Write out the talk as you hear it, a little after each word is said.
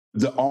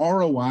The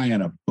ROI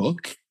on a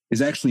book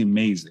is actually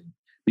amazing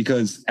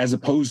because as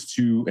opposed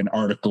to an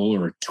article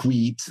or a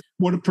tweet,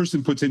 what a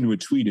person puts into a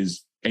tweet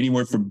is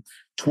anywhere from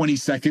 20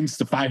 seconds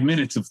to 5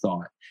 minutes of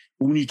thought.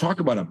 But when you talk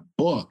about a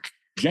book,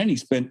 Jenny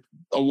spent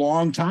a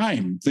long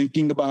time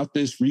thinking about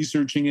this,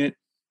 researching it.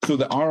 So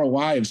the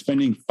ROI of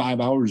spending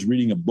 5 hours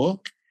reading a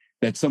book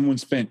that someone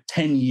spent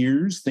 10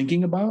 years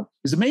thinking about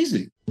is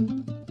amazing.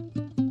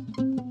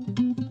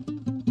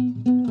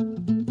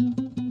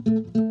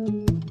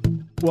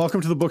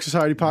 Welcome to the Book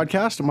Society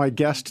podcast. My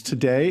guest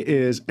today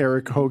is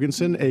Eric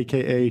Hoganson,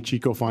 aka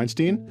Chico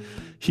Feinstein.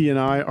 He and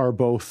I are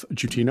both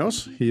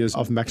Chutinos. He is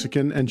of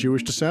Mexican and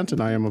Jewish descent, and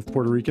I am of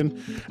Puerto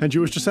Rican and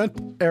Jewish descent.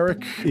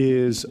 Eric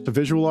is a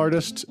visual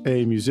artist,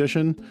 a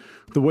musician.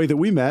 The way that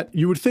we met,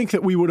 you would think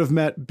that we would have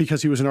met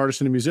because he was an artist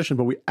and a musician,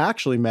 but we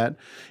actually met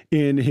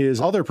in his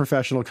other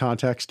professional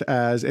context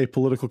as a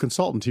political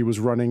consultant. He was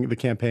running the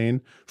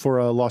campaign for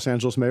a Los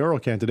Angeles mayoral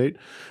candidate.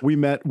 We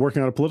met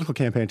working on a political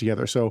campaign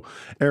together. So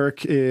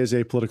Eric is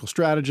a political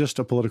strategist,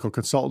 a political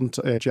consultant,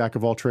 a jack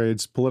of all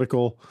trades,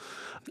 political,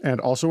 and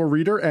also a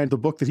reader. And the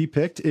book that he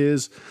picked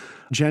is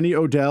Jenny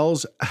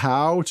Odell's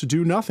How to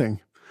Do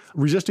Nothing.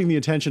 Resisting the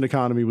Attention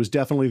Economy was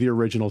definitely the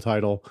original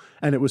title,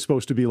 and it was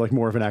supposed to be like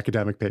more of an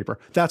academic paper.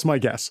 That's my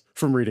guess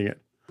from reading it.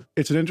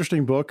 It's an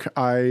interesting book.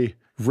 I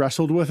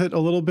wrestled with it a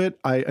little bit.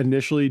 I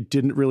initially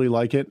didn't really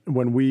like it.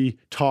 When we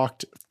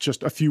talked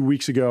just a few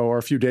weeks ago or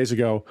a few days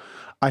ago,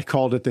 I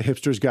called it The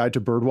Hipster's Guide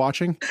to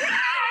Birdwatching.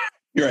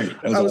 You're right.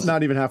 I was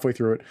not even halfway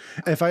through it.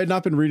 If I had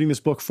not been reading this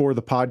book for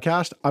the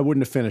podcast, I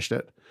wouldn't have finished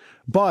it.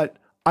 But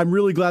I'm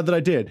really glad that I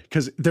did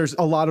because there's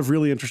a lot of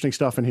really interesting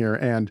stuff in here.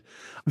 And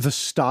the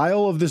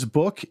style of this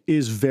book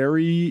is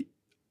very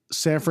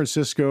San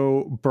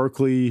Francisco,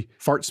 Berkeley,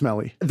 fart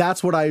smelly.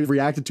 That's what I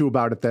reacted to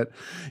about it, that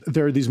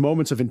there are these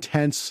moments of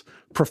intense,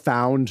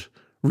 profound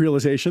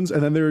realizations.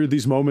 And then there are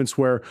these moments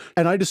where,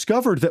 and I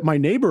discovered that my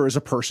neighbor is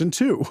a person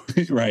too.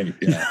 Right.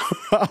 Yeah.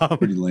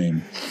 Pretty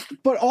lame.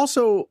 But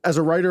also as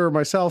a writer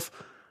myself,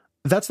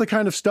 that's the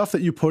kind of stuff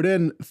that you put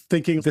in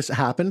thinking this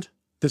happened.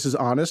 This is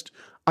honest.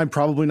 I'm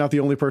probably not the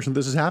only person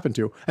this has happened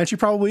to. And she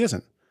probably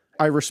isn't.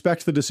 I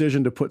respect the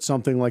decision to put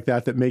something like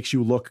that makes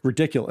you look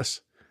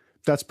ridiculous.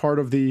 That's part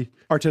of the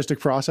artistic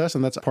process.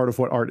 And that's part of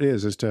what art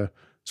is to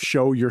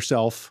show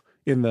yourself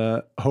in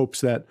the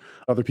hopes that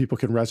other people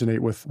can resonate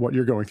with what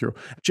you're going through.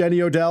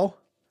 Jenny Odell,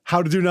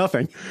 How to Do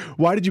Nothing.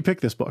 Why did you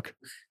pick this book?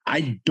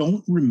 I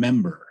don't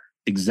remember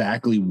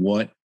exactly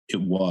what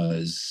it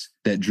was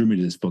that drew me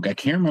to this book. I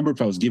can't remember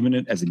if I was given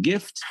it as a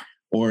gift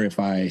or if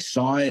I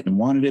saw it and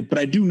wanted it, but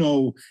I do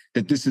know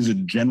that this is a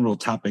general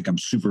topic I'm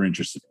super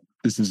interested in.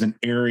 This is an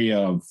area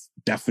of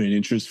definite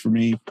interest for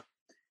me,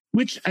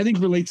 which I think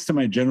relates to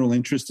my general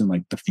interest in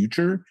like the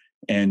future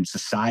and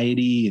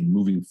society and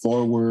moving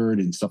forward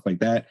and stuff like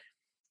that.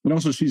 But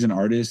also she's an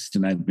artist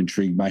and I'm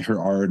intrigued by her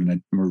art and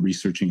I'm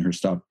researching her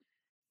stuff.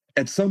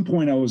 At some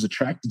point I was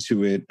attracted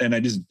to it and I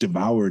just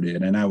devoured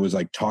it. And I was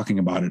like talking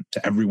about it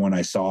to everyone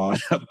I saw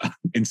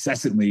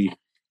incessantly.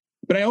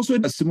 But I also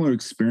had a similar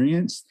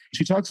experience.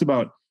 She talks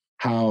about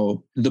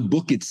how the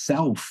book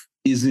itself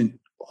isn't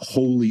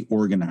wholly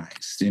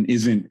organized and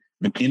isn't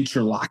an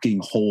interlocking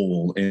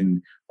whole.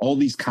 And all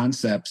these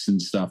concepts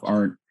and stuff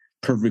aren't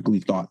perfectly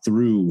thought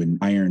through and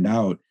ironed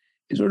out.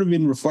 It's sort of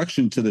in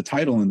reflection to the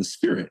title and the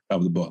spirit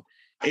of the book.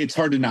 It's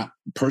hard to not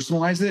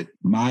personalize it.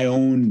 My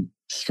own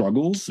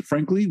struggles,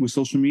 frankly, with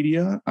social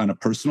media on a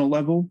personal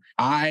level.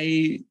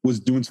 I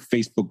was doing some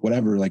Facebook,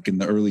 whatever, like in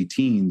the early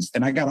teens,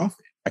 and I got off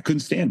it. I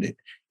couldn't stand it.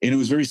 And it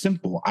was very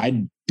simple.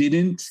 I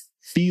didn't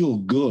feel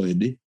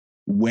good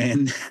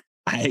when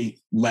I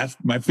left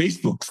my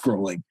Facebook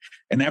scrolling.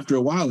 And after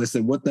a while, I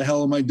said, what the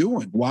hell am I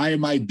doing? Why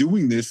am I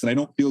doing this? And I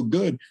don't feel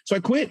good. So I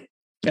quit.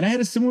 And I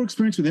had a similar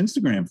experience with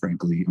Instagram,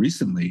 frankly,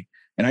 recently.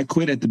 And I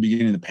quit at the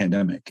beginning of the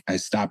pandemic. I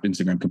stopped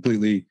Instagram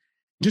completely.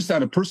 Just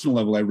on a personal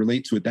level, I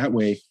relate to it that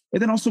way.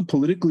 And then also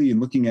politically and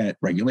looking at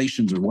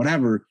regulations or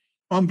whatever,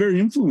 I'm very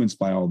influenced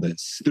by all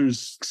this.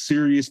 There's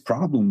serious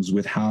problems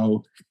with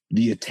how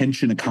the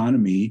attention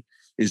economy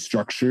is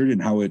structured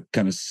and how it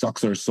kind of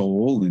sucks our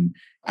soul. And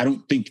I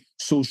don't think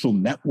social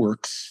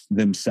networks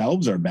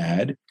themselves are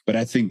bad, but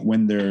I think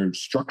when they're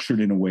structured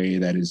in a way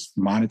that is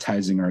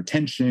monetizing our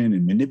attention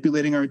and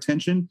manipulating our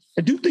attention,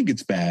 I do think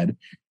it's bad.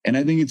 And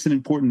I think it's an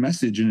important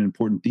message and an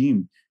important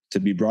theme to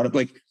be brought up.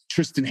 Like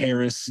Tristan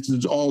Harris,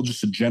 it's all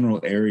just a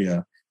general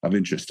area of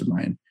interest of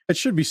mine. It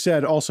should be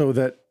said also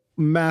that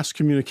mass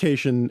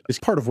communication is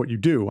part of what you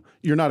do.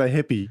 You're not a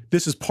hippie.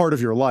 This is part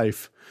of your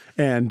life.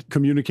 And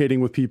communicating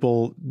with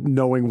people,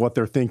 knowing what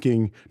they're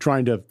thinking,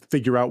 trying to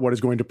figure out what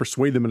is going to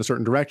persuade them in a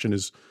certain direction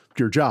is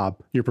your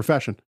job, your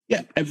profession.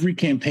 Yeah. Every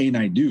campaign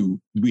I do,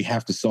 we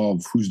have to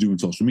solve who's doing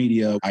social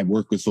media. I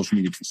work with social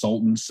media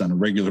consultants on a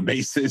regular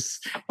basis.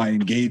 I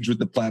engage with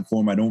the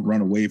platform. I don't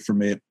run away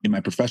from it in my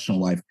professional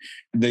life.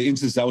 The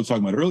instance I was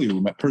talking about earlier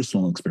were my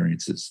personal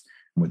experiences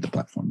with the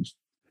platforms.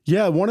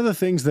 Yeah. One of the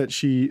things that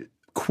she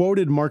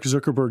quoted Mark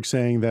Zuckerberg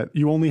saying that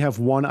you only have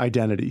one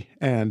identity.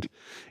 And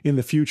in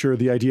the future,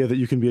 the idea that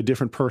you can be a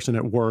different person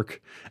at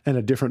work and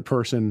a different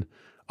person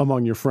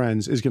among your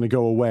friends is going to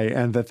go away,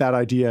 and that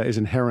idea is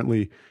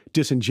inherently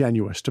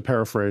disingenuous, to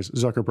paraphrase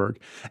Zuckerberg.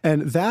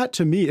 And that,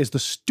 to me, is the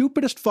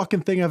stupidest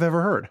fucking thing I've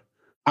ever heard.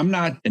 I'm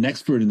not an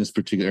expert in this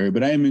particular area,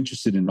 but I am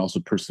interested in also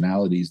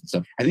personalities and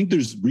stuff. I think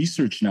there's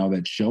research now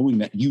that's showing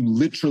that you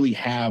literally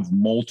have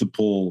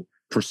multiple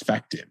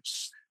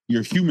perspectives.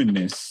 Your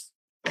humanness,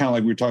 kind of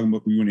like we were talking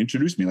about when you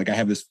introduced me, like I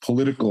have this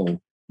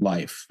political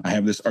life, I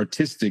have this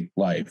artistic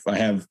life, I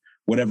have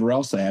whatever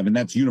else I have, and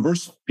that's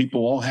universal.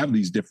 People all have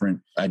these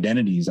different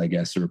identities, I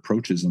guess, or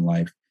approaches in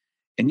life.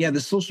 And yeah,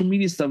 the social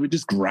media stuff, it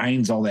just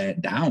grinds all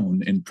that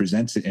down and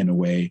presents it in a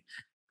way.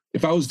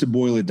 If I was to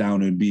boil it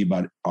down, it would be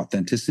about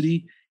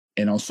authenticity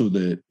and also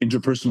the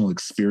interpersonal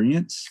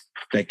experience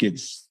that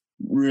gets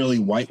really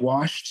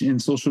whitewashed in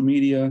social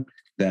media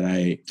that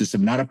I just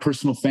am not a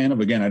personal fan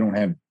of. Again, I don't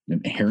have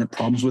inherent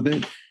problems with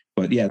it,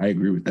 but yeah, I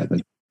agree with that.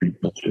 That's pretty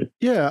bullshit.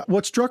 Yeah.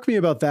 What struck me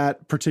about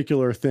that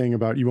particular thing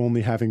about you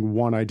only having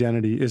one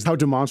identity is how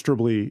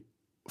demonstrably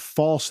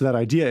false that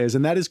idea is.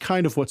 And that is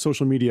kind of what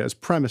social media is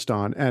premised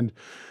on. And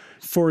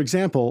for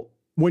example,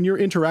 when you're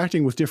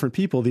interacting with different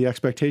people, the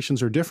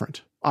expectations are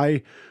different.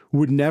 I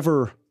would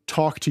never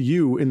talk to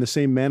you in the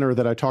same manner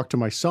that I talk to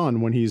my son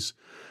when he's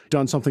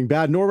done something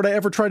bad, nor would I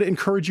ever try to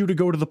encourage you to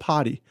go to the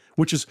potty,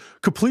 which is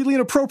completely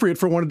inappropriate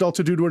for one adult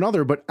to do to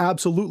another, but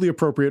absolutely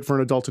appropriate for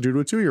an adult to do to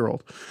a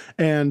 2-year-old.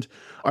 And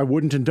I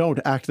wouldn't and don't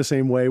act the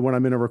same way when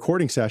I'm in a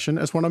recording session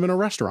as when I'm in a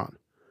restaurant.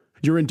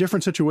 You're in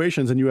different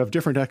situations and you have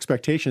different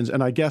expectations.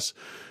 And I guess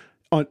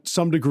on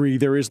some degree,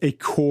 there is a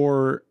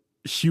core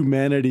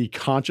humanity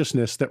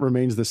consciousness that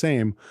remains the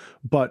same,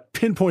 but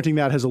pinpointing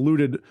that has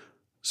eluded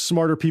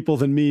smarter people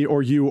than me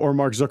or you or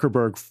Mark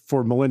Zuckerberg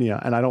for millennia.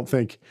 And I don't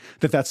think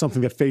that that's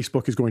something that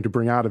Facebook is going to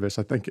bring out of this.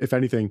 I think, if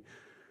anything,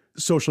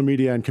 social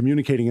media and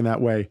communicating in that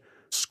way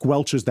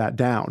squelches that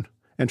down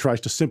and tries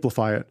to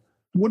simplify it.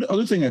 One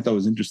other thing I thought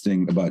was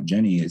interesting about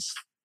Jenny is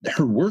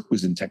her work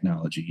was in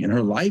technology and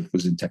her life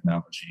was in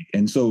technology.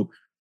 And so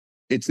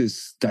it's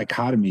this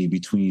dichotomy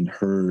between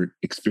her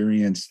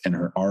experience and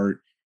her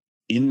art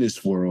in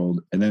this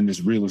world, and then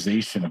this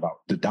realization about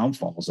the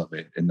downfalls of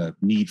it and the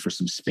need for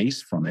some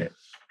space from it.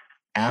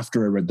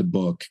 After I read the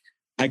book,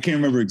 I can't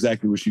remember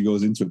exactly where she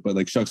goes into it, but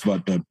like she talks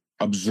about the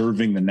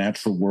observing the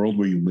natural world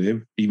where you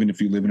live, even if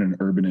you live in an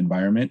urban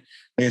environment.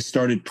 Like I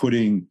started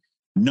putting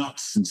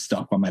nuts and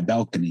stuff on my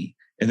balcony,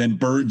 and then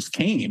birds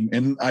came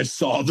and I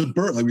saw the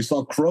bird, like we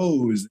saw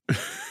crows.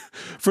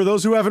 For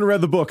those who haven't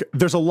read the book,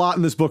 there's a lot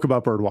in this book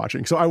about bird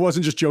watching. So I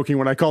wasn't just joking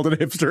when I called it a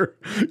hipster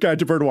guide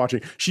to bird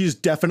watching. She's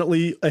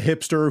definitely a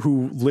hipster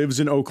who lives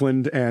in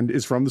Oakland and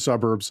is from the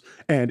suburbs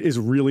and is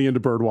really into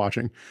bird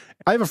watching.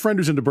 I have a friend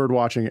who's into bird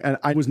watching and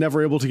I was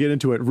never able to get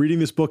into it. Reading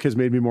this book has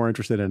made me more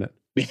interested in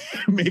it.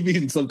 Maybe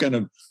in some kind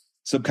of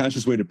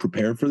subconscious way to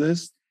prepare for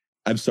this,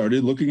 I've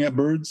started looking at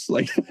birds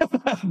like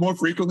more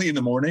frequently in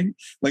the morning.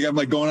 Like I'm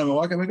like going on a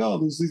walk. I'm like, oh,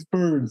 there's these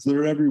birds.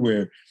 They're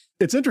everywhere.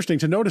 It's interesting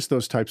to notice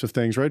those types of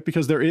things, right?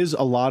 Because there is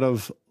a lot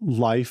of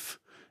life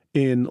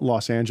in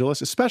Los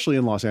Angeles, especially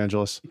in Los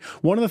Angeles.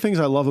 One of the things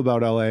I love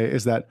about LA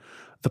is that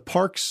the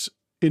parks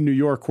in New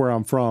York, where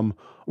I'm from,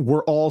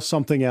 were all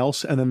something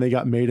else, and then they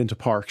got made into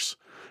parks.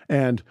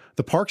 And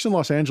the parks in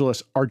Los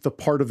Angeles are the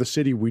part of the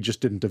city we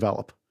just didn't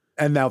develop.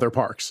 And now they're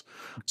parks.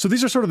 So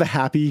these are sort of the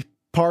happy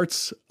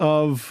parts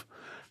of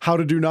how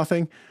to do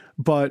nothing,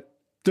 but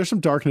there's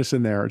some darkness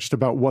in there just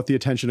about what the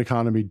attention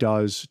economy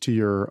does to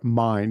your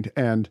mind.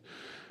 And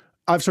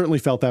I've certainly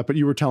felt that, but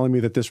you were telling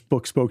me that this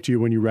book spoke to you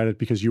when you read it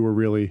because you were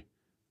really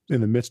in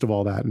the midst of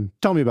all that. And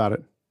tell me about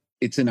it.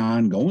 It's an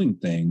ongoing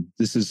thing.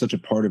 This is such a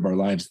part of our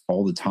lives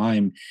all the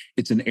time.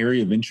 It's an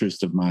area of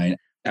interest of mine.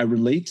 I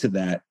relate to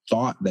that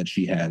thought that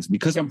she has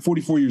because I'm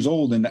 44 years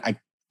old and I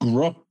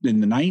grew up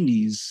in the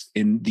 90s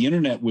and the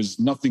internet was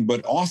nothing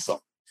but awesome.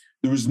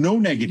 There was no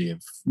negative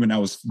when I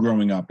was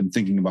growing up and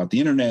thinking about the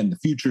internet and the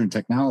future and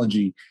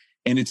technology.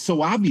 And it's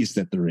so obvious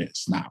that there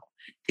is now.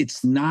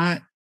 It's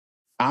not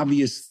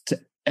obvious to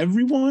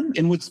everyone.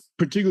 And what's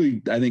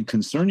particularly, I think,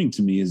 concerning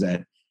to me is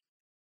that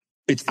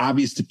it's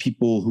obvious to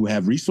people who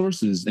have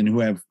resources and who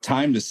have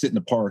time to sit in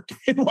the park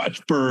and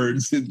watch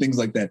birds and things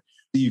like that.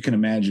 You can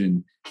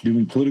imagine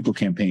doing political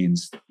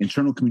campaigns,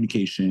 internal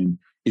communication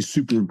is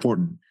super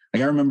important.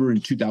 Like I remember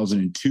in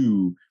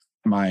 2002,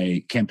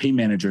 my campaign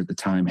manager at the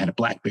time had a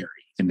BlackBerry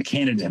and the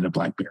candidate had a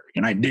BlackBerry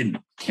and I didn't.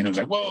 And it was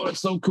like, whoa,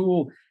 that's so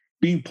cool.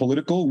 Being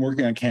political and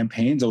working on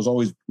campaigns, I was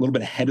always a little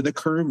bit ahead of the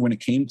curve when it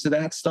came to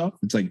that stuff.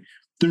 It's like,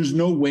 there's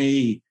no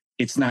way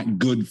it's not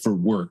good for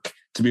work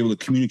to be able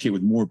to communicate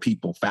with more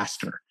people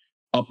faster.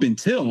 Up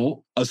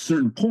until a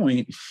certain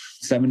point,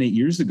 7-8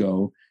 years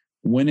ago,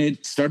 when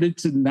it started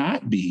to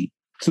not be.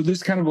 So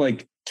this kind of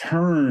like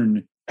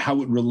turn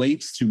how it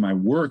relates to my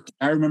work.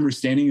 I remember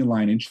standing in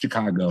line in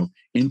Chicago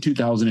in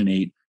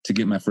 2008 to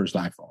get my first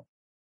iPhone.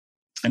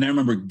 And I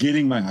remember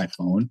getting my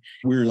iPhone.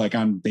 We were like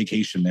on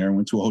vacation there,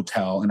 went to a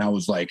hotel, and I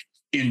was like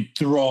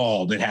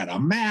enthralled. It had a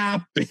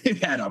map,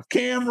 it had a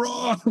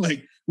camera,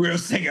 like we were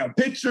taking out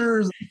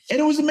pictures. And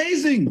it was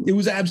amazing. It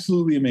was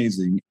absolutely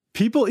amazing.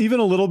 People even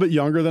a little bit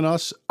younger than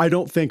us, I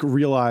don't think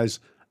realize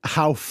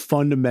how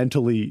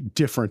fundamentally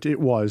different it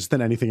was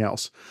than anything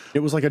else. It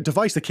was like a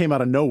device that came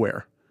out of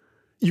nowhere.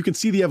 You can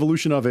see the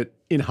evolution of it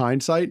in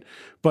hindsight,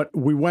 but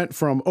we went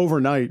from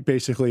overnight,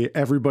 basically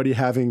everybody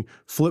having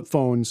flip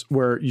phones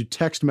where you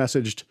text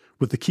messaged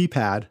with the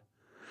keypad.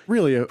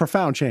 Really a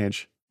profound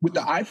change. With the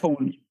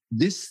iPhone,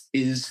 this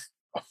is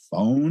a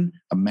phone,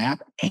 a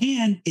map,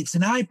 and it's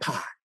an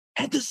iPod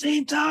at the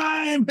same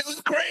time. It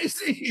was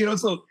crazy,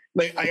 so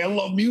like I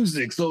love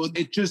music. So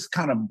it just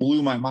kind of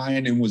blew my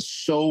mind and was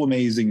so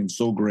amazing and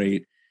so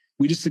great.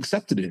 We just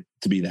accepted it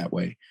to be that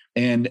way.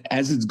 And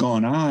as it's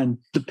gone on,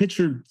 the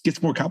picture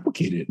gets more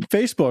complicated.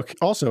 Facebook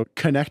also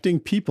connecting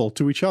people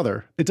to each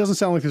other. It doesn't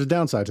sound like there's a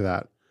downside to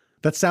that.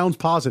 That sounds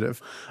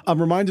positive.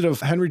 I'm reminded of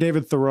Henry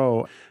David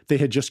Thoreau. They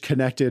had just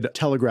connected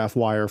telegraph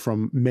wire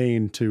from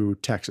Maine to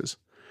Texas.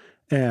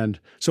 And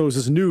so it was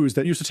this news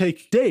that used to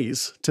take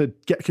days to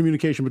get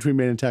communication between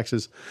Maine and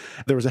Texas.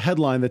 There was a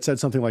headline that said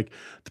something like,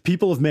 the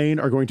people of Maine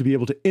are going to be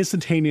able to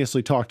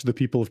instantaneously talk to the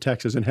people of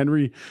Texas. And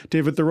Henry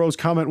David Thoreau's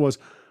comment was,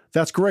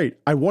 that's great.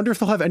 I wonder if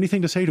they'll have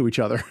anything to say to each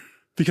other.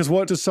 Because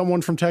what does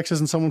someone from Texas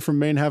and someone from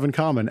Maine have in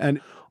common?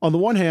 And on the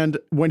one hand,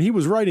 when he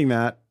was writing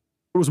that,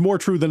 it was more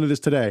true than it is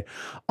today.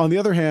 On the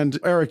other hand,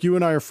 Eric, you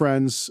and I are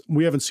friends.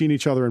 We haven't seen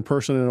each other in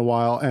person in a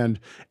while. And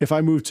if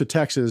I moved to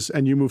Texas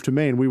and you moved to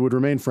Maine, we would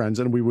remain friends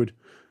and we would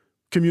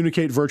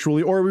communicate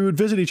virtually, or we would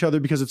visit each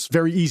other because it's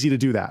very easy to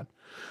do that.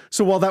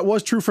 So while that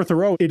was true for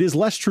Thoreau, it is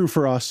less true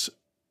for us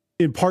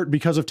in part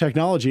because of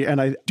technology.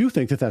 And I do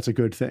think that that's a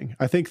good thing.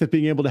 I think that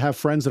being able to have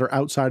friends that are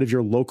outside of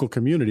your local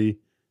community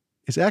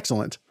is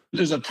excellent.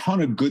 There's a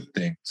ton of good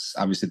things,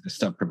 obviously, this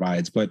stuff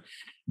provides, but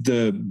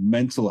the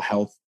mental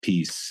health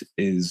piece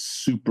is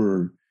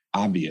super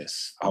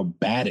obvious how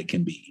bad it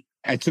can be.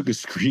 I took a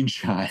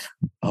screenshot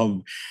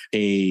of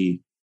a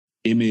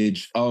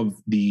image of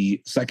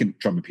the second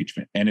Trump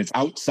impeachment, and it's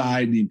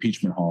outside the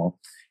impeachment hall.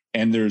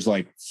 And there's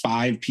like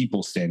 5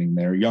 people standing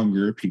there,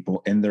 younger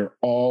people, and they're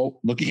all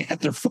looking at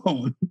their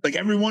phone, like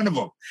every one of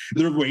them.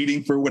 They're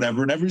waiting for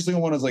whatever, and every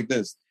single one is like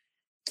this.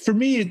 For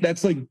me,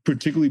 that's like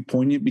particularly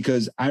poignant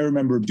because I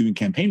remember doing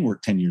campaign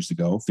work 10 years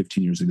ago,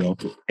 15 years ago,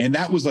 and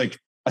that was like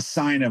a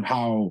sign of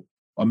how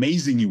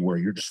amazing you were.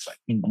 You're just like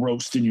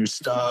engrossed in your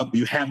stuff.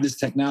 You have this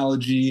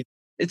technology.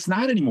 It's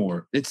not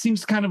anymore. It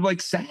seems kind of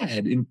like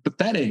sad and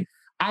pathetic.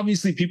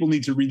 Obviously, people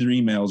need to read their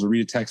emails or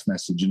read a text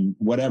message and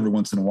whatever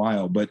once in a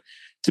while, but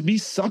to be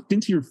sucked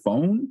into your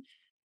phone,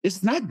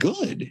 it's not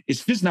good.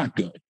 It's just not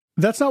good.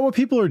 That's not what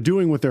people are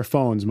doing with their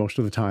phones most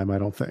of the time, I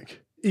don't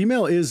think.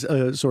 Email is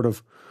a sort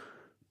of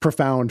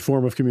profound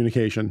form of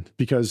communication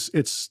because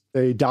it's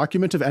a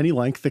document of any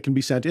length that can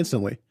be sent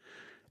instantly.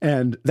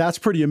 And that's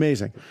pretty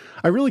amazing.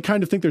 I really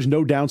kind of think there's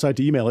no downside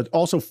to email. It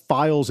also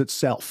files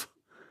itself,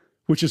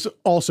 which is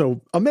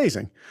also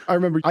amazing. I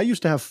remember I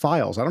used to have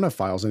files. I don't have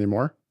files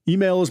anymore.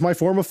 Email is my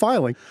form of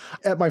filing.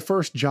 At my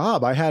first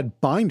job, I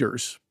had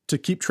binders to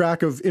keep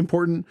track of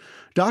important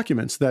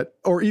documents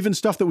or even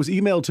stuff that was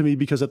emailed to me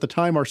because at the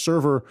time our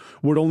server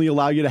would only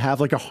allow you to have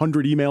like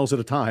 100 emails at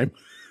a time.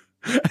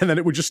 And then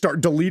it would just start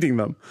deleting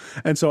them.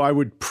 And so I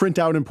would print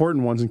out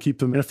important ones and keep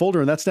them in a folder.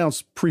 And that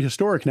sounds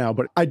prehistoric now,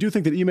 but I do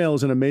think that email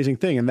is an amazing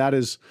thing. And that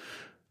is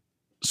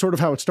sort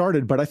of how it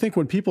started. But I think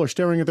when people are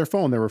staring at their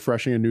phone, they're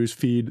refreshing a news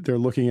feed, they're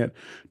looking at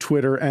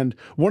Twitter. And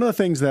one of the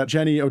things that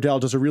Jenny Odell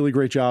does a really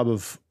great job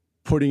of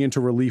putting into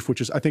relief, which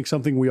is I think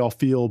something we all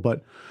feel,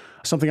 but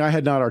something I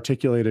had not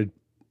articulated,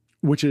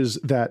 which is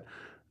that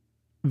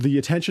the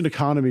attention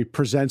economy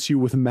presents you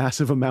with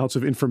massive amounts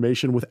of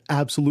information with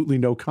absolutely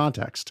no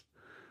context,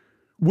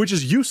 which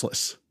is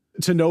useless.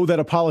 To know that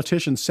a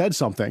politician said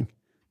something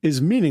is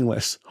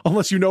meaningless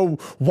unless you know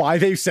why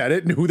they said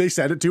it and who they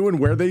said it to and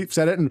where they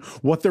said it and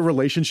what their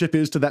relationship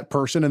is to that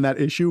person and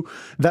that issue.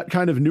 That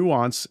kind of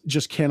nuance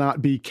just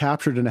cannot be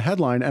captured in a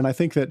headline. And I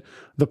think that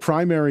the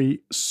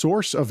primary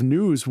source of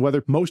news,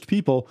 whether most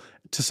people,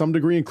 to some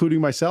degree, including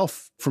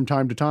myself from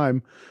time to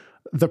time,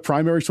 the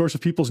primary source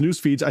of people's news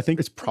feeds, I think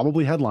it's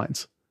probably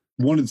headlines.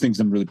 One of the things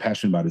I'm really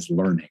passionate about is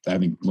learning. I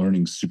think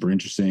learning is super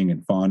interesting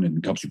and fun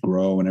and helps you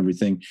grow and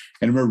everything.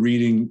 And I remember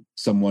reading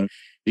someone,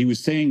 he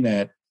was saying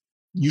that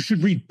you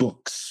should read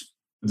books.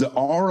 The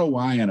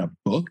ROI on a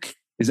book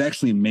is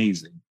actually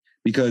amazing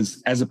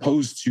because as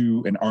opposed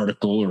to an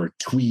article or a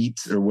tweet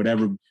or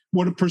whatever,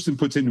 what a person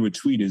puts into a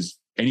tweet is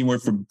anywhere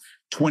from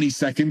 20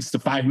 seconds to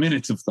 5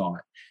 minutes of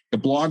thought. A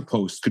blog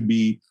post could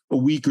be a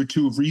week or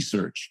 2 of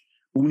research.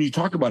 But when you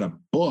talk about a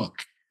book,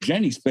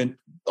 Jenny spent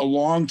a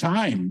long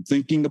time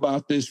thinking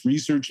about this,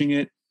 researching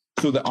it.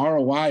 So the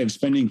ROI of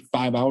spending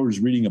 5 hours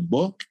reading a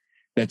book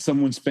that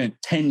someone spent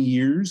 10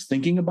 years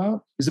thinking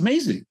about is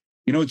amazing.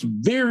 It's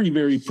very,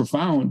 very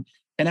profound.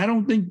 And I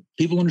don't think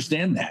people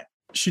understand that.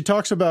 She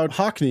talks about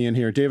Hockney in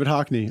here, David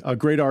Hockney, a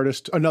great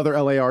artist, another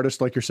LA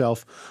artist like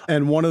yourself.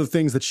 And one of the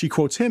things that she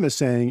quotes him as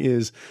saying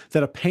is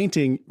that a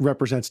painting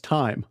represents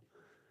time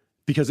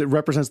because it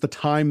represents the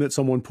time that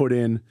someone put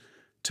in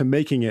to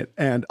making it.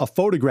 And a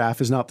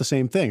photograph is not the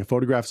same thing. A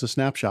photograph is a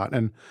snapshot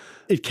and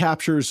it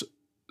captures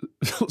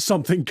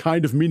something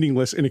kind of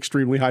meaningless in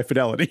extremely high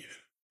fidelity.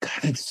 God,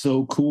 that's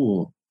so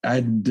cool. I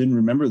didn't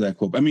remember that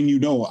quote. I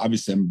mean,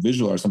 obviously I'm a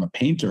visual artist, I'm a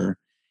painter.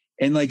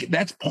 And like,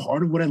 that's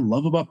part of what I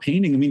love about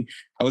painting. I mean,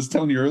 I was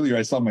telling you earlier,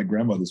 I saw my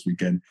grandma this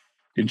weekend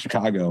in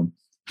Chicago.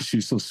 She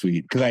was so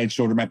sweet because I had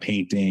showed her my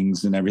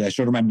paintings and everything. I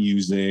showed her my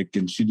music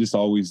and she just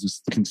always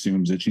just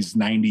consumes it. She's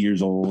 90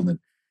 years old and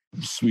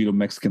sweet old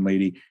Mexican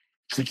lady.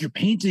 She's like, you're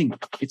painting.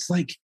 It's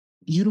like,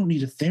 you don't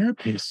need a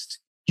therapist.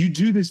 You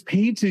do this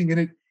painting and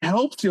it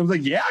helps you. I was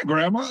like, yeah,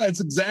 grandma, that's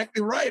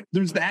exactly right.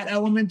 There's that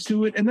element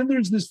to it. And then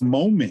there's this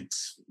moment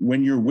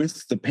when you're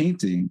with the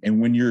painting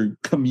and when you're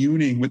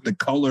communing with the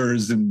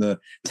colors and the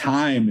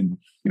time. And,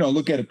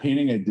 look at a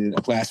painting I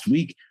did last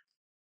week.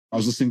 I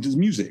was listening to his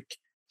music.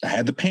 I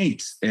had the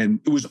paint and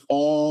it was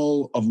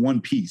all of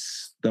one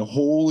piece. The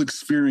whole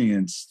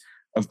experience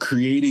of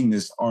creating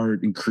this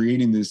art and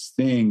creating this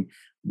thing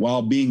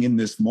while being in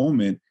this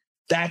moment,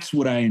 that's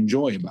what I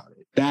enjoy about it.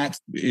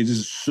 It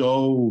is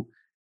so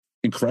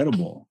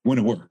incredible when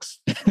it works.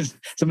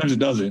 Sometimes it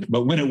doesn't,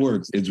 but when it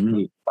works, it's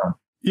really fun.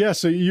 Yeah,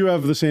 so you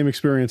have the same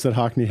experience that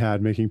Hockney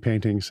had making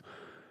paintings.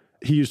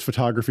 He used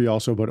photography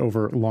also, but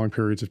over long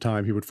periods of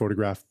time, he would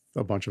photograph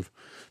a bunch of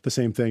the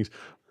same things.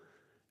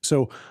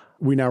 So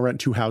we now rent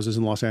 2 houses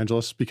in Los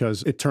Angeles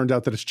because it turned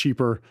out that it's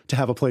cheaper to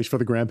have a place for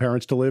the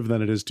grandparents to live than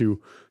it is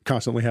to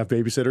constantly have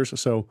babysitters.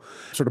 So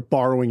sort of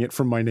borrowing it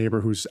from my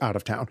neighbor who's out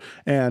of town.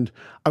 And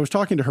I was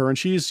talking to her and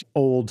she's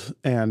old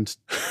and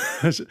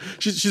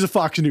she's a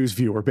Fox News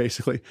viewer,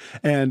 basically.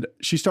 And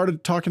she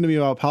started talking to me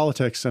about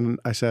politics. And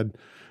I said,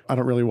 I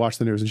don't really watch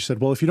the news. And she said,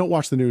 well, if you don't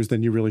watch the news,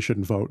 then you really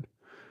shouldn't vote.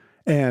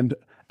 And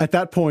at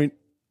that point,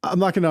 I'm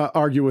not going to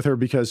argue with her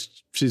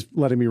because she's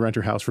letting me rent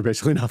her house for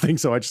basically nothing.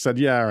 So I just said,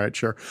 yeah, all right,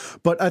 sure.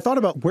 But I thought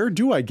about where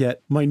do I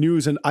get my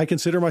news? And I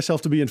consider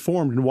myself to be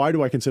informed. And why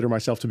do I consider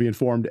myself to be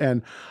informed?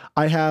 And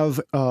I have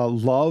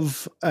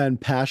love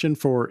and passion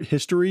for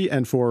history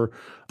and for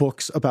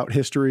books about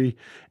history.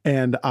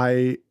 And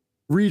I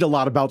read a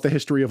lot about the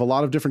history of a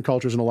lot of different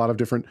cultures and a lot of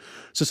different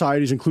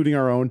societies, including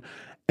our own.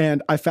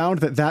 And I found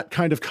that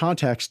kind of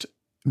context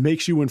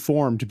makes you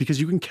informed because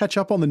you can catch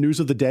up on the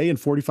news of the day in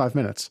 45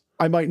 minutes.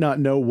 I might not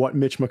know what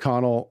Mitch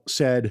McConnell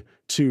said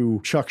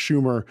to Chuck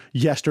Schumer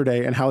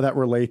yesterday and how that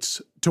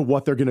relates to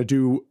what they're going to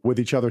do with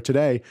each other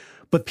today,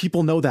 but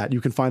people know that.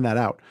 You can find that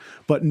out.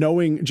 But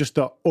knowing just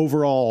the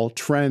overall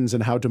trends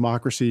and how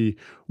democracy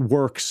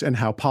works and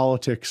how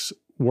politics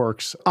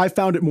works, I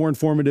found it more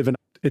informative and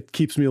it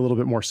keeps me a little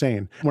bit more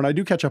sane. When I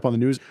do catch up on the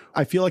news,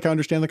 I feel like I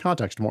understand the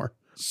context more.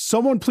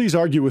 Someone please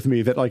argue with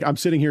me that I'm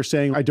sitting here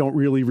saying I don't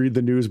really read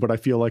the news, but I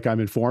feel like I'm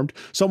informed.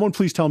 Someone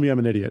please tell me I'm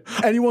an idiot.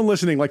 Anyone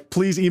listening,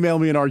 please email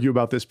me and argue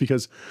about this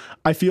because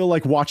I feel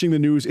like watching the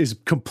news is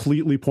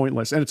completely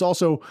pointless. And it's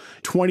also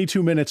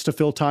 22 minutes to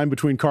fill time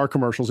between car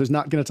commercials is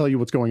not going to tell you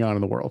what's going on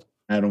in the world.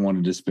 I don't want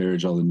to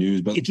disparage all the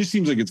news, but it just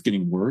seems like it's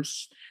getting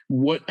worse.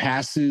 What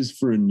passes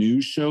for a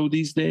news show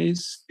these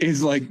days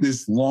is like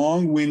this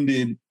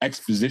long-winded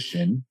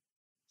exposition.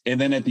 And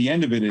then at the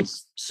end of it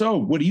is, so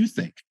what do you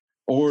think?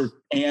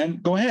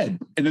 And go ahead.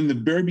 And then the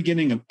very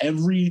beginning of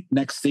every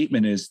next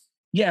statement is,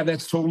 yeah,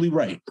 that's totally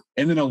right.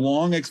 And then a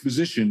long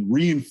exposition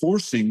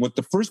reinforcing what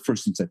the first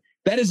person said.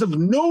 That is of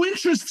no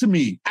interest to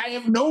me. I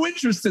have no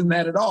interest in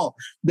that at all.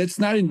 That's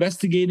not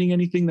investigating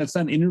anything. That's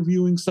not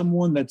interviewing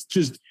someone. That's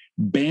just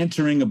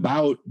bantering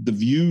about the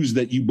views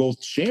that you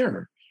both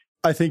share.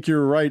 I think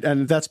you're right.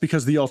 And that's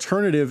because the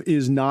alternative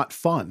is not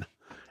fun.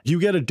 You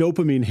get a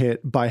dopamine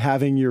hit by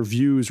having your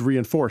views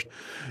reinforced.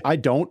 I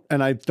don't,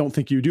 and I don't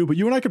think you do, but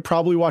you and I could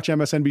probably watch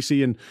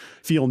MSNBC and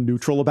feel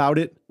neutral about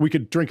it. We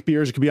could drink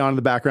beers, it could be on in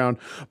the background.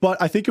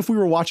 But I think if we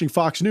were watching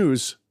Fox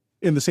News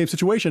in the same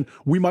situation,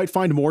 we might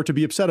find more to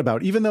be upset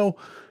about, even though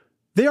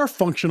they are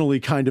functionally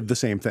kind of the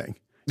same thing.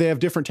 They have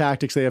different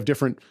tactics, they have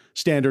different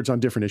standards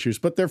on different issues,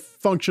 but they're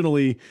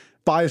functionally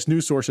biased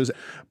news sources.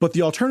 But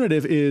the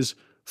alternative is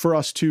for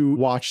us to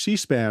watch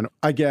C-SPAN.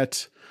 I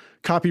get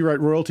Copyright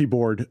Royalty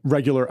Board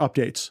regular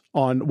updates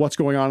on what's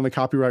going on in the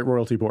Copyright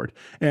Royalty Board.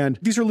 And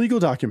these are legal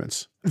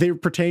documents. They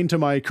pertain to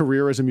my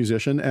career as a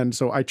musician. And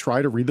so I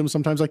try to read them.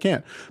 Sometimes I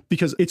can't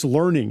because it's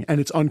learning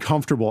and it's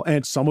uncomfortable.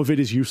 And some of it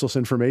is useless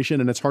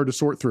information and it's hard to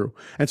sort through.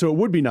 And so it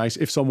would be nice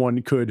if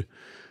someone could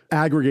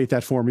aggregate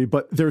that for me.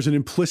 But there's an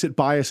implicit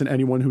bias in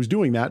anyone who's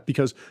doing that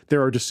because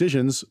there are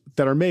decisions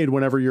that are made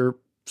whenever you're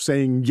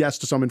saying yes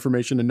to some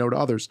information and no to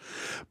others.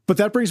 But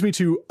that brings me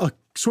to a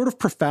sort of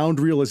profound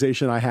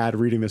realization I had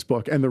reading this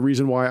book. And the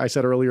reason why I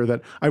said earlier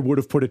that I would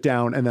have put it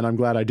down and then I'm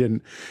glad I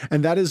didn't.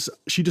 And that is,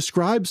 she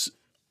describes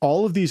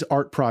all of these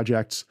art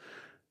projects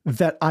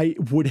that I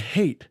would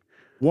hate.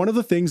 One of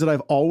the things that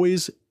I've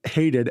always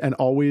hated and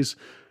always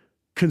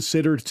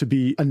considered to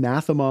be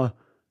anathema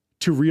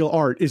to real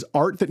art is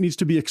art that needs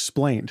to be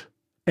explained.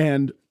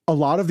 And a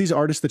lot of these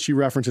artists that she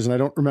references, and I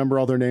don't remember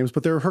all their names,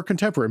 but they're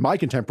her my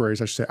contemporaries,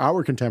 I should say,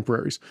 our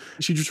contemporaries.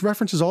 She just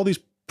references all these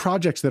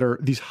projects that are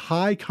these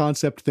high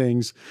concept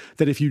things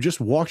that if you just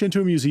walked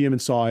into a museum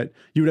and saw it,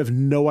 you would have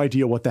no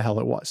idea what the hell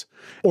it was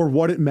or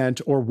what it meant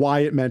or why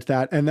it meant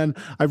that. And then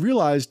I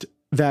realized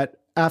that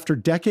after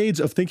decades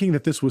of thinking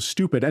that this was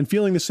stupid and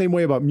feeling the same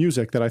way about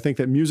music, that I think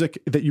that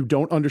music that you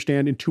don't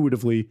understand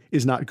intuitively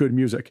is not good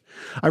music,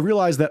 I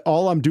realized that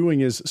all I'm doing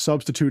is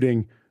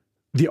substituting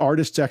the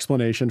artist's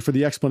explanation for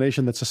the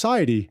explanation that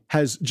society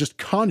has just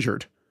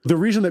conjured. The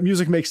reason that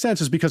music makes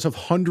sense is because of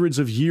hundreds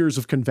of years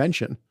of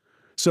convention.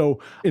 So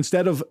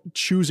instead of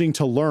choosing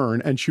to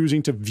learn and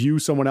choosing to view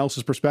someone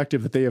else's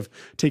perspective that they have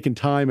taken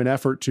time and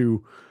effort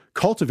to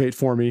cultivate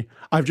for me,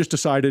 I've just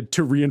decided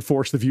to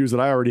reinforce the views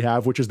that I already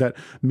have, which is that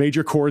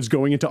major chords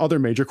going into other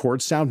major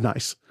chords sound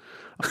nice.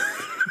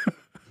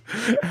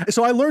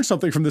 So I learned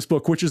something from this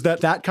book, which is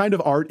that kind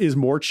of art is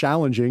more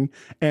challenging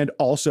and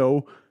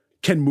also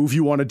can move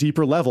you on a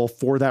deeper level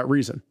for that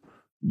reason.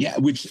 Yeah,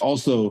 which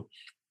also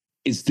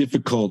is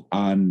difficult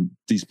on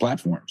these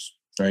platforms,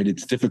 right?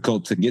 It's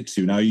difficult to get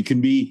to. Now you can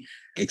be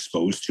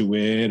exposed to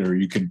it, or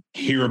you can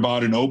hear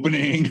about an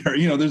opening, or,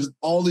 there's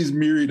all these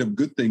myriad of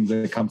good things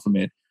that come from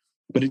it,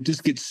 but it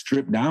just gets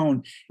stripped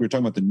down. We were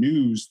talking about the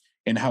news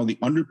and how the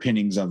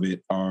underpinnings of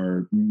it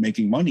are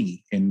making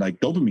money and like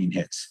dopamine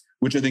hits,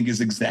 which I think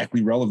is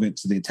exactly relevant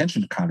to the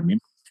attention economy.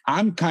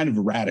 I'm kind of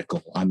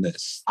radical on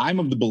this. I'm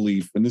of the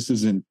belief, and this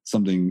isn't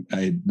something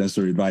I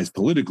necessarily advise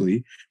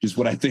politically, just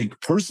what I think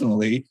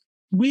personally,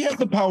 we have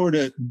the power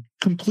to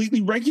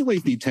completely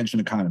regulate the attention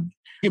economy.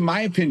 In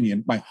my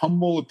opinion, my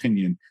humble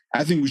opinion,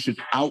 I think we should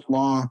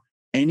outlaw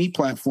any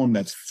platform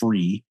that's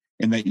free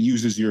and that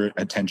uses your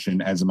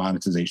attention as a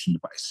monetization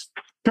device.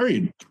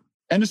 Period.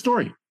 End of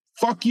story.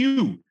 Fuck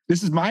you.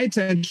 This is my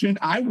attention.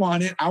 I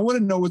want it. I want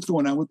to know what's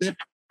going on with it.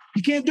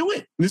 You can't do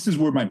it. This is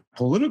where my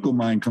political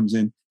mind comes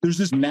in. There's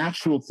this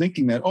natural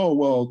thinking that, oh,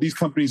 well, these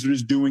companies are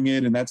just doing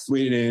it and that's the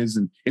way it is.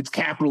 And it's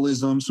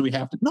capitalism. So we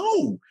have to.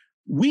 No,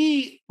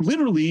 we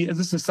literally as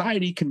a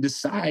society can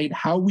decide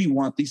how we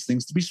want these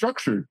things to be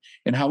structured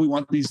and how we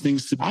want these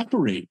things to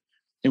operate.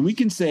 And we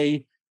can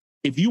say,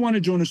 if you want to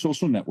join a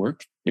social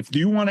network, if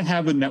you want to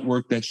have a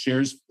network that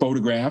shares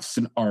photographs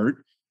and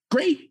art,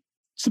 great,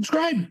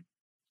 subscribe,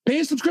 pay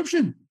a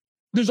subscription.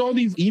 There's all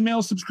these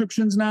email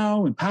subscriptions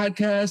now and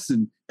podcasts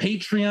and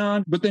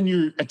Patreon, but then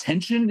your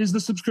attention is the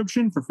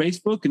subscription for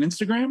Facebook and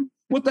Instagram.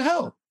 What the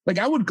hell? Like,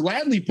 I would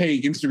gladly pay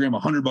Instagram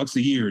 $100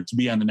 a year to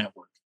be on the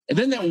network. And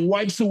then that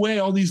wipes away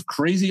all these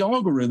crazy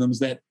algorithms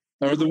that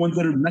are the ones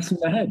that are messing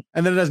the head.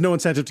 And then it has no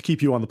incentive to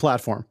keep you on the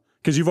platform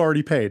because you've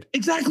already paid.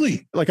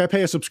 Exactly. Like, I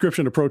pay a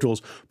subscription to Pro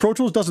Tools. Pro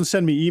Tools doesn't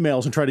send me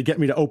emails and try to get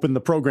me to open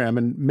the program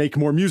and make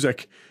more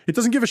music. It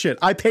doesn't give a shit.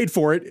 I paid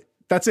for it.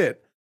 That's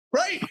it.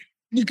 Right.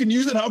 You can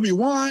use it however you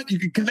want. You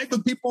can connect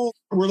with people.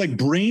 We're like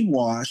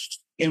brainwashed.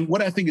 And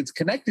what I think it's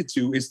connected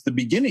to is the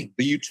beginning,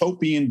 the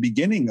utopian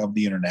beginning of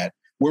the internet,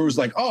 where it was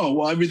like, oh,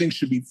 well, everything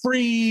should be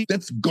free.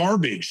 That's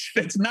garbage.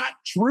 That's not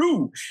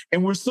true.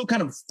 And we're still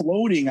kind of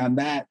floating on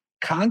that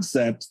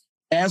concept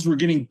as we're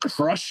getting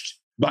crushed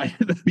by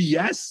the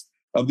BS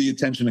of the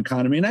attention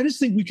economy. And I just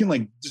think we can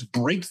like just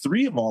break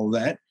free of all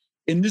of that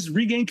and just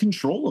regain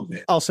control of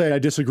it. I'll say I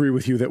disagree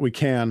with you that we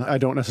can. I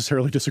don't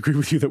necessarily disagree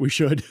with you that we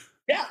should.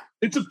 Yeah,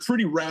 it's a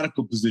pretty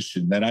radical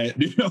position that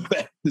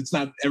that it's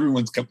not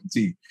everyone's cup of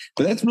tea,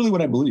 but that's really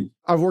what I believe.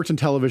 I've worked in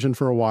television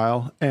for a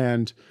while,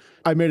 and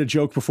I made a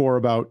joke before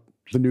about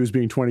the news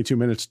being 22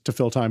 minutes to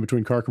fill time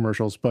between car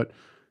commercials, but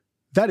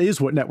that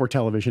is what network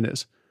television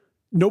is.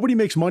 Nobody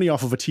makes money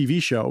off of a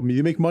TV show. I mean,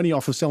 you make money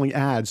off of selling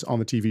ads on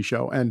the TV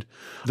show, and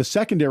the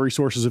secondary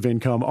sources of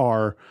income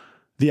are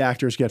the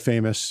actors get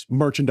famous,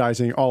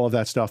 merchandising, all of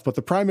that stuff. But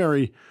the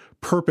primary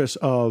purpose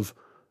of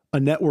a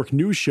network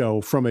news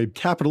show from a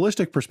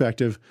capitalistic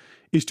perspective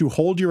is to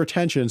hold your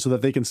attention so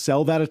that they can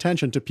sell that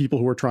attention to people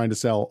who are trying to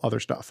sell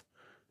other stuff.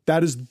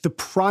 That is the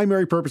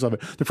primary purpose of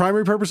it. The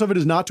primary purpose of it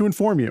is not to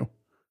inform you.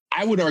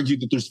 I would argue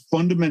that there's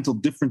fundamental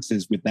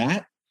differences with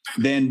that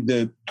than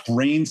the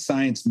brain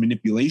science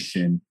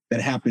manipulation that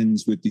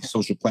happens with these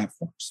social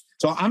platforms.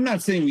 So I'm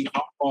not saying we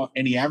outlaw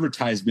any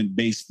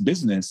advertisement-based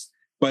business,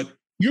 but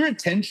your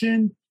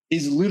attention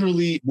is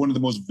literally one of the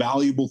most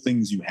valuable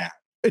things you have.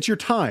 It's your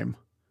time.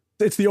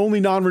 It's the only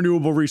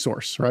non-renewable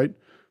resource, right?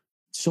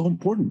 So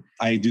important.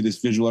 I do this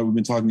visual art we've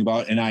been talking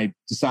about, and I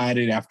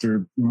decided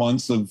after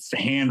months of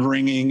hand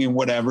wringing and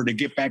whatever to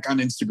get back on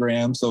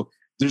Instagram. So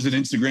there's an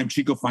Instagram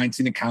Chico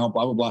Feinstein account,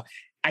 blah, blah, blah.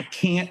 I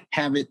can't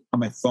have it on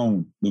my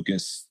phone,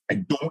 Lucas. I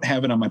don't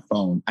have it on my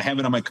phone. I have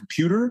it on my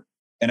computer,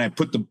 and I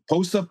put the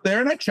post up there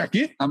and I check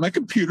it on my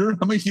computer.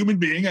 I'm a human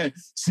being. I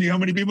see how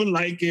many people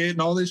like it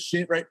and all this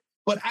shit, right?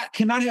 But I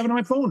cannot have it on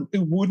my phone.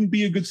 It wouldn't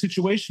be a good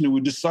situation. It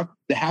would just suck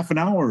the half an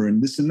hour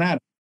and this and that.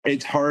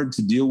 It's hard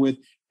to deal with.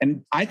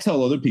 And I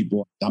tell other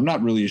people, I'm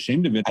not really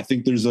ashamed of it. I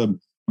think there's a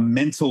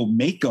mental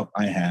makeup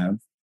I have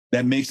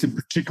that makes it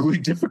particularly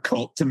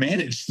difficult to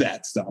manage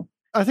that stuff.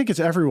 I think it's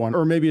everyone,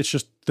 or maybe it's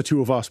just the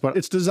two of us, but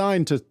it's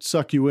designed to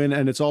suck you in.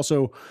 And it's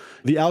also,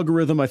 the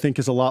algorithm, I think,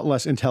 is a lot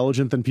less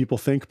intelligent than people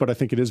think, but I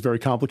think it is very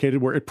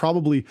complicated, where it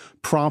probably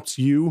prompts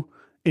you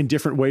in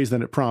different ways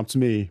than it prompts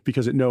me,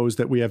 because it knows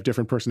that we have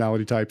different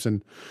personality types.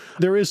 And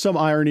there is some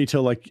irony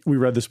to, like, we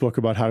read this book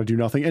about how to do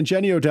nothing. And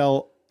Jenny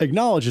Odell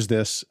acknowledges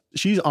this.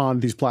 She's on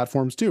these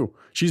platforms too.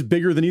 She's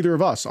bigger than either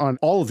of us on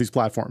all of these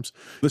platforms.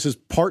 This is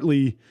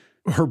partly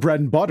her bread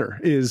and butter,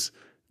 is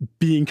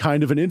being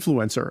kind of an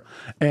influencer.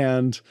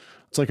 And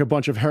it's like a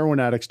bunch of heroin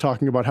addicts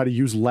talking about how to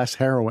use less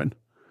heroin.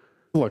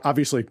 Look,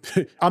 obviously,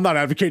 I'm not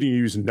advocating you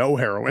use no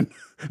heroin.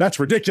 That's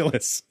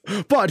ridiculous.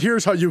 But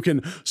here's how you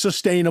can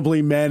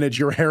sustainably manage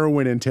your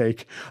heroin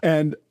intake.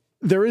 And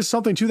there is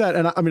something to that.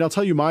 And I mean, I'll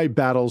tell you my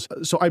battles.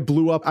 So I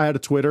blew up. I had a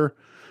Twitter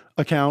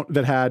account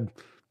that had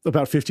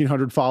about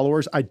 1,500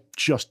 followers. I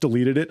just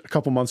deleted it a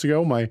couple months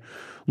ago. My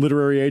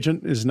literary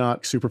agent is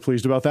not super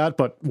pleased about that,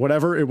 but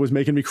whatever. It was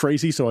making me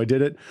crazy, so I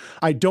did it.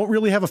 I don't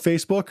really have a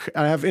Facebook.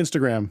 I have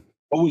Instagram.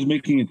 What was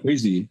making it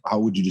crazy? How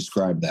would you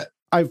describe that?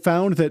 I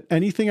found that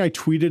anything I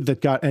tweeted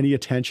that got any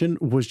attention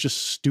was just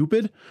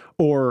stupid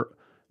or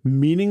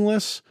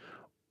meaningless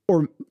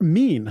or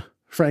mean,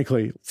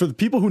 frankly. For the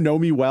people who know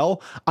me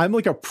well, I'm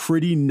like a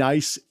pretty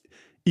nice,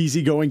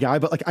 easygoing guy,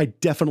 but like I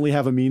definitely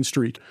have a mean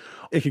streak.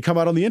 It can come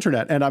out on the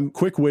internet, and I'm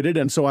quick-witted,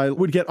 and so I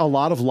would get a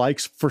lot of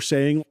likes for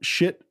saying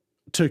shit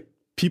to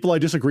people I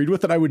disagreed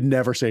with that I would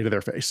never say to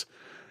their face.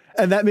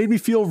 And that made me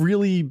feel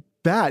really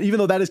bad, even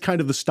though that is kind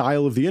of the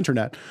style of the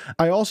internet.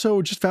 I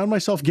also just found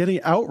myself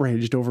getting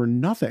outraged over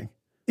nothing,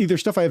 either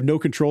stuff I have no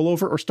control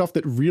over or stuff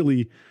that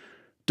really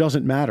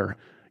doesn't matter.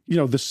 You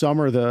know, this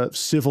summer, the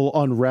civil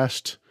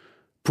unrest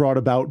brought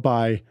about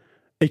by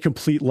a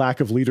complete lack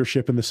of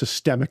leadership and the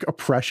systemic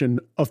oppression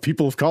of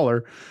people of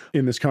color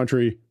in this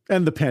country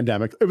and the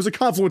pandemic. It was a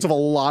confluence of a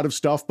lot of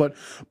stuff, but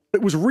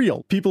it was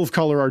real. People of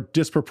color are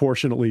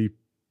disproportionately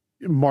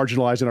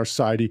marginalized in our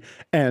society,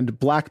 and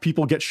Black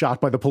people get shot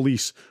by the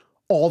police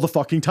all the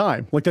fucking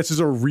time. Like, this is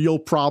a real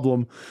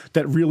problem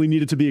that really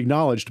needed to be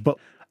acknowledged. But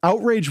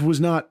outrage was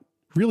not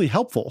really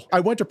helpful. I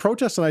went to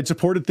protests and I'd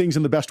supported things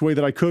in the best way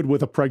that I could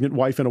with a pregnant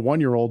wife and a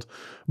 1-year-old,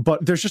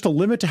 but there's just a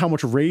limit to how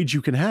much rage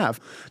you can have.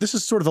 This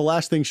is sort of the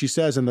last thing she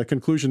says in the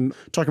conclusion,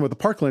 talking about the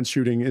Parkland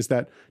shooting, is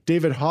that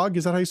David Hogg,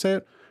 is that how you say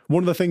it?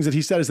 One of the things that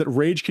he said is that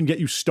rage can get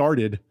you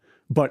started,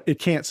 but it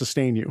can't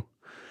sustain you.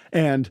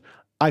 And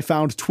I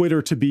found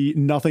Twitter to be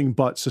nothing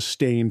but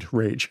sustained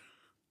rage.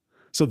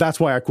 So that's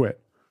why I quit.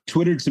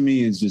 Twitter to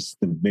me is just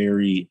the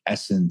very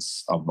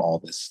essence of all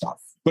this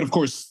stuff. But of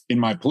course, in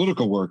my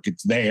political work,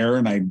 it's there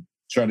and I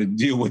try to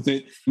deal with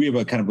it. We have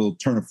a kind of a little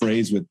turn of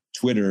phrase with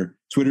Twitter.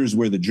 Twitter is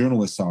where the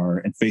journalists are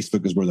and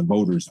Facebook is where the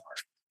voters are.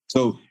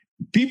 So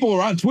people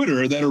are on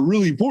Twitter that are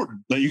really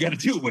important that you got to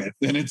deal with.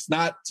 And it's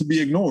not to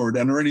be ignored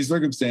under any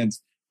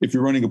circumstance if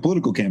you're running a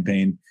political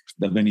campaign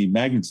of any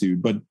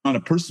magnitude. But on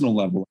a personal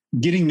level,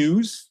 getting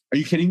news, are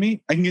you kidding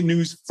me? I can get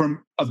news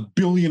from a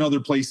billion other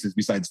places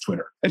besides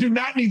Twitter. I do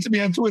not need to be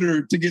on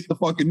Twitter to get the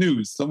fucking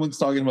news. Someone's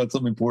talking about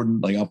something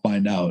important, like I'll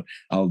find out.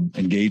 I'll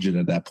engage it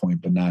at that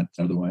point, but not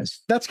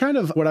otherwise. That's kind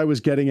of what I was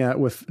getting at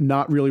with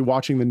not really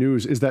watching the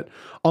news, is that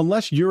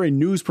unless you're a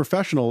news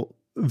professional,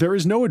 there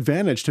is no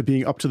advantage to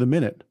being up to the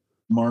minute.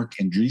 Mark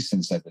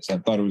Andreessen said this. I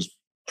thought it was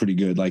pretty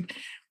good. Like,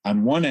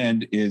 on one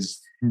end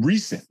is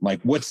recent, like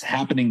what's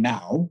happening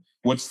now,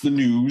 what's the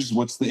news,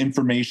 what's the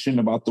information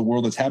about the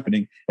world that's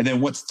happening, and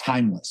then what's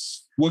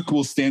timeless, what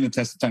will stand the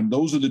test of time.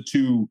 Those are the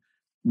two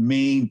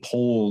main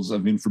poles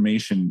of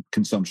information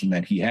consumption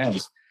that he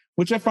has,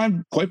 which I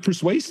find quite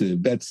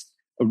persuasive. That's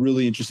a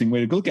really interesting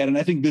way to look at it. And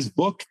I think this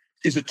book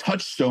is a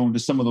touchstone to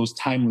some of those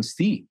timeless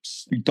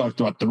themes. You talked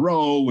about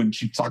Thoreau, and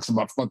she talks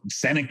about fucking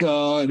Seneca.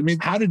 I mean,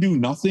 how to do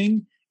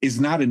nothing is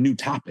not a new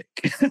topic.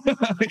 You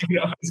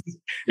know,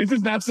 it's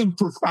just not some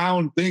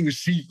profound thing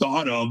she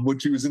thought of when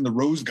she was in the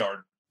Rose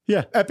Garden.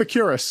 Yeah,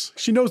 Epicurus.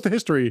 She knows the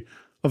history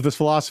of this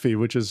philosophy,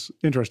 which is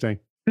interesting.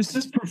 This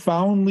is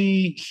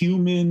profoundly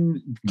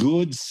human,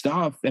 good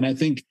stuff. And I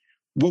think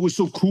what was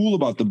so cool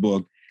about the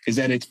book is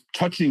that it's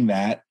touching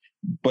that,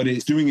 but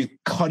it's doing it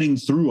cutting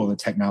through all the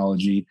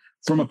technology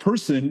from a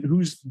person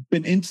who's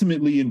been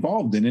intimately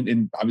involved in it,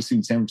 and obviously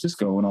in San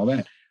Francisco and all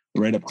that,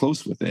 right up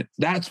close with it.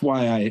 That's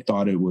why I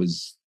thought it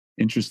was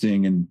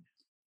interesting. And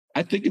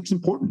I think it's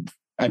important.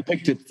 I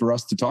picked it for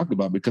us to talk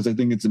about because I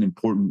think it's an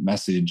important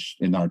message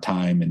in our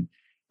time. And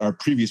our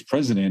previous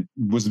president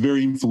was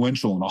very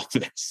influential in all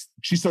this.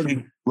 She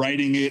started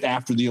writing it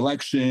after the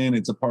election.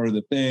 It's a part of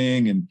the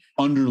thing. And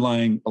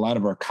underlying a lot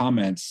of our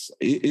comments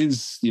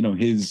is, you know,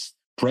 his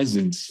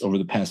presence over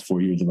the past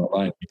 4 years of our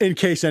life. In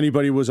case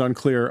anybody was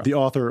unclear, the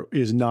author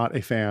is not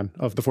a fan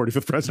of the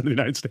 45th president of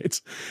the United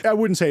States. I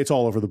wouldn't say it's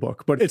all over the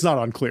book, but it's not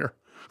unclear.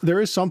 There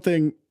is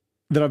something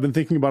that I've been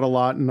thinking about a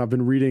lot, and I've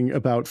been reading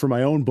about for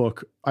my own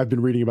book. I've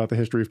been reading about the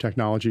history of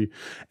technology.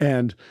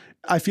 And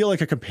I feel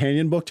like a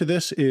companion book to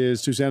this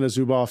is Susanna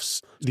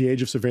Zuboff's The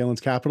Age of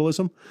Surveillance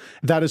Capitalism.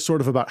 That is sort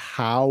of about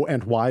how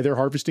and why they're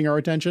harvesting our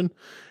attention.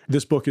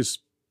 This book is,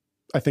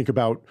 I think,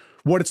 about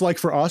what it's like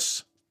for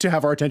us to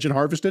have our attention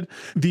harvested.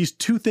 These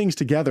two things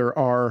together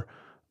are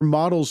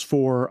models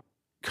for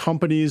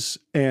companies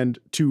and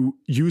to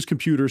use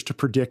computers to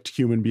predict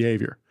human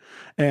behavior.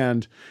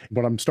 And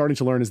what I'm starting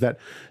to learn is that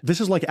this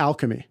is like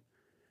alchemy.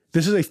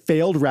 This is a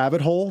failed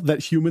rabbit hole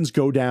that humans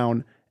go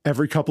down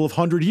every couple of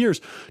 100 years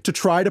to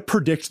try to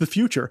predict the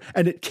future.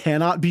 And it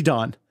cannot be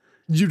done.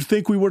 you'd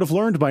think we would have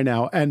learned by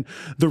now. And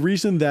the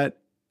reason that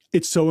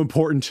it's so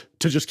important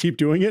to just keep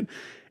doing it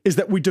is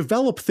that we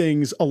develop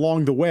things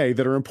along the way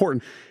that are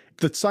important.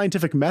 The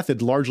scientific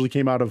method largely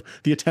came out of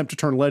the attempt to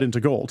turn lead into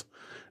gold.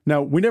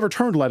 Now, we never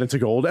turned lead into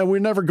gold, and we're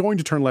never going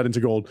to turn lead into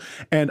gold.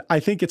 And I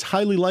think it's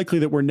highly likely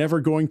that we're never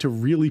going to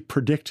really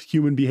predict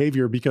human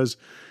behavior because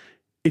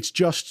it's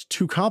just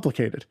too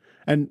complicated.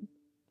 And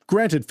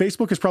granted,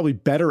 Facebook is probably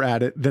better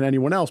at it than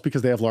anyone else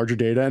because they have larger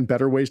data and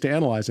better ways to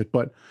analyze it.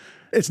 But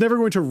it's never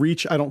going to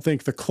reach, I don't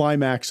think, the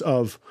climax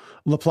of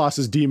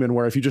Laplace's demon,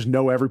 where if you just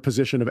know every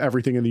position of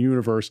everything in the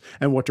universe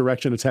and what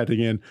direction it's heading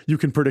in, you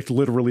can predict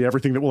literally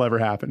everything that will ever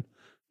happen.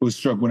 I was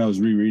struck when I was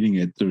rereading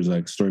it. There was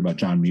a story about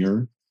John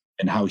Muir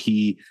and how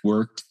he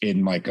worked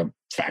in like a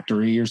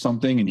factory or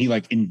something. And he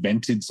like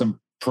invented some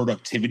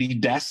productivity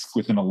desk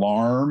with an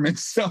alarm and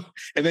stuff.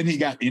 And then he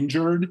got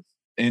injured.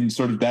 And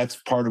sort of that's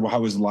part of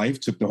how his life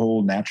took the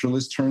whole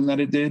naturalist turn that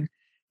it did.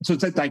 So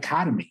it's a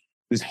dichotomy,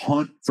 this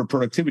hunt for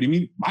productivity. I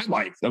mean, my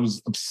life, I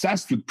was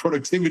obsessed with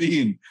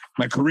productivity and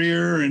my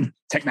career and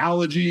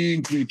technology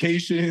and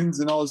communications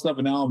and all this stuff.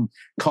 And now I'm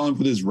calling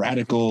for this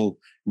radical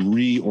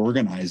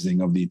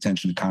reorganizing of the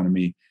attention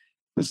economy.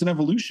 It's an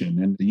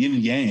evolution, and the yin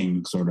and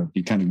yang sort of,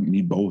 you kind of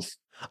need both.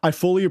 I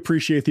fully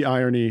appreciate the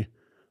irony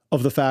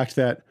of the fact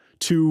that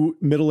two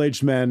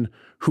middle-aged men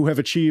who have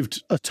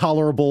achieved a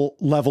tolerable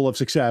level of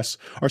success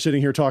are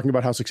sitting here talking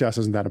about how success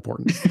isn't that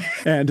important.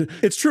 And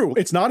it's true.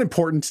 It's not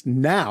important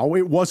now.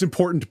 It was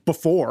important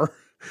before.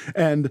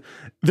 And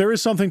there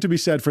is something to be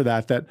said for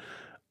that, that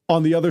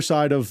on the other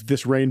side of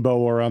this rainbow,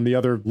 or on the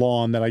other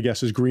lawn that I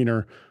guess is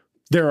greener,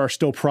 there are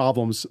still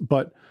problems.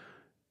 But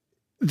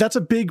that's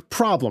a big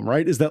problem,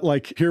 right? Is that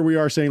like, here we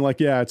are saying like,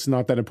 yeah, it's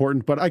not that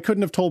important, but I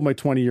couldn't have told my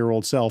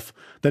 20-year-old self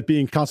that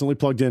being constantly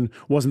plugged in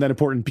wasn't that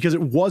important, because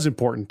it was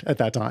important at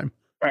that time.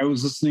 I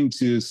was listening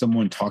to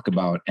someone talk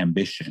about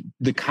ambition.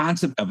 The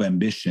concept of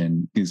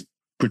ambition is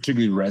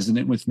particularly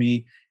resonant with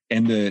me.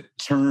 And the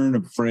turn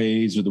of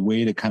phrase, or the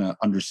way to kind of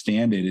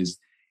understand it, is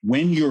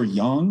when you're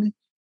young,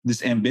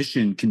 this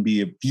ambition can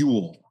be a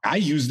fuel. I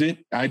used it.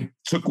 I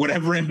took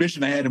whatever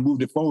ambition I had and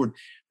moved it forward.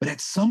 But at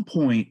some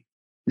point,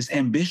 this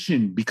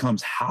ambition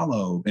becomes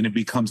hollow and it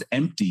becomes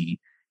empty.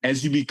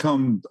 As you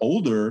become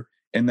older,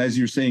 and as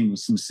you're saying,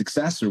 some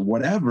success or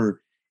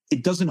whatever,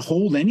 it doesn't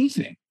hold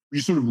anything. You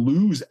sort of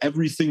lose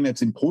everything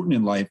that's important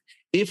in life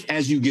if,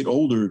 as you get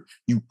older,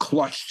 you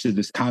clutch to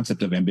this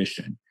concept of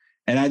ambition.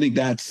 And I think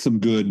that's some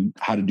good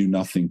how to do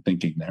nothing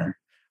thinking there.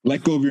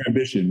 Let go of your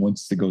ambition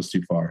once it goes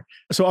too far.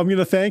 So I'm going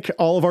to thank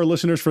all of our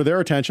listeners for their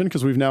attention,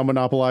 because we've now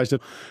monopolized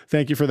it.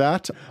 Thank you for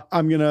that.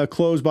 I'm going to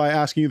close by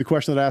asking you the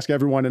question that I ask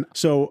everyone. And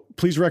so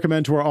please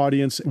recommend to our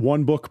audience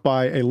one book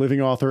by a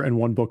living author and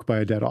one book by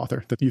a dead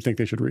author that you think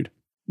they should read.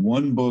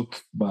 One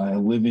book by a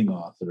living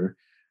author.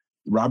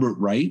 Robert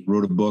Wright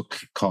wrote a book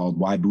called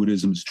Why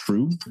Buddhism is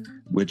True,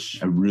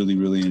 which I really,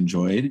 really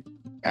enjoyed.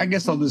 I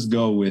guess I'll just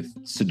go with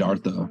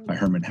Siddhartha by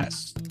Hermann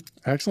Hesse.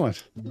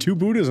 Excellent. 2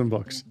 Buddhism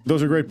books.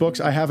 Those are great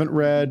books. I haven't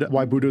read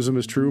Why Buddhism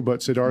is True,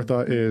 but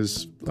Siddhartha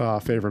is a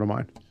favorite of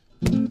mine.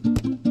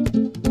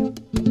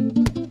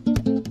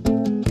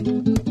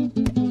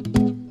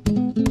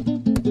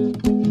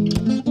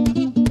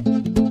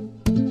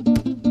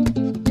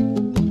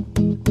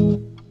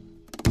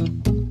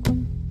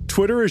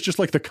 Twitter is just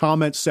like the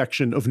comment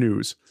section of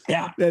news.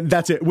 Yeah. And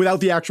that's it.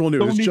 Without the actual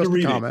news, it's just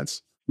the comments.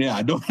 comments. Yeah,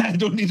 I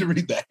don't need to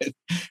read that.